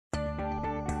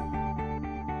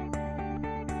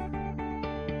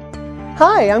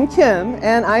Hi, I'm Kim,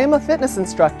 and I am a fitness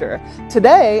instructor.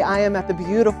 Today, I am at the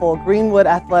beautiful Greenwood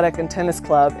Athletic and Tennis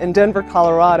Club in Denver,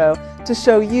 Colorado, to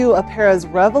show you Apera's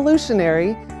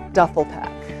revolutionary duffel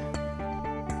pack.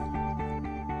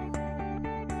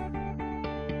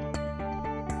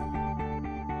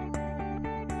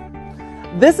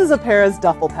 This is Apera's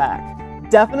duffel pack.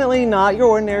 Definitely not your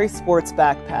ordinary sports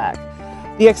backpack.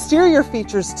 The exterior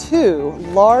features two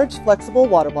large flexible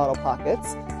water bottle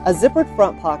pockets, a zippered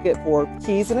front pocket for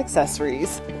keys and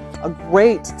accessories, a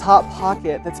great top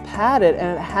pocket that's padded,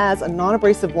 and it has a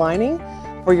non-abrasive lining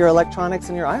for your electronics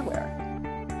and your eyewear.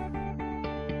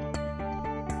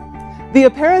 The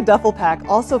Apera duffel pack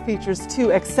also features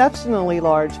two exceptionally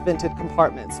large vented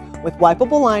compartments with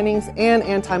wipeable linings and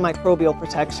antimicrobial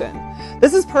protection.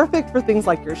 This is perfect for things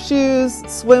like your shoes,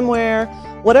 swimwear,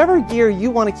 whatever gear you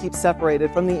want to keep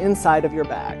separated from the inside of your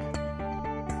bag.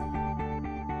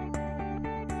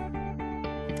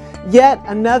 Yet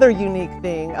another unique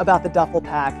thing about the duffel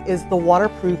pack is the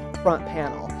waterproof front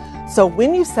panel. So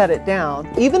when you set it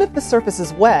down, even if the surface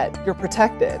is wet, you're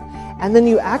protected. And then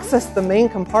you access the main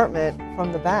compartment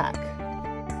from the back.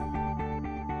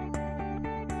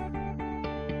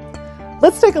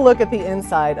 Let's take a look at the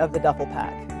inside of the duffel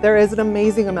pack. There is an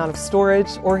amazing amount of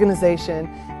storage, organization,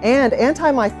 and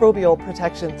antimicrobial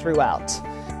protection throughout.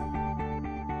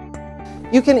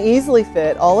 You can easily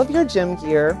fit all of your gym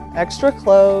gear, extra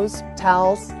clothes,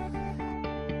 towels,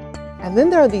 and then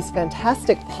there are these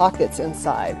fantastic pockets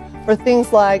inside for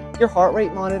things like your heart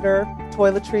rate monitor,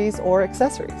 toiletries, or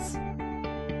accessories.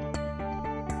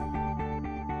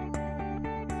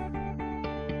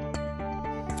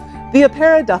 The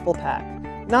Apera duffel pack.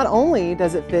 Not only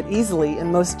does it fit easily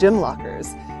in most gym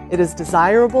lockers, it is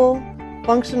desirable,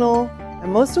 functional,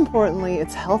 and most importantly,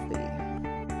 it's healthy.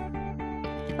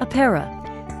 Apera,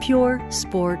 pure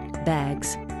sport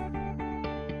bags.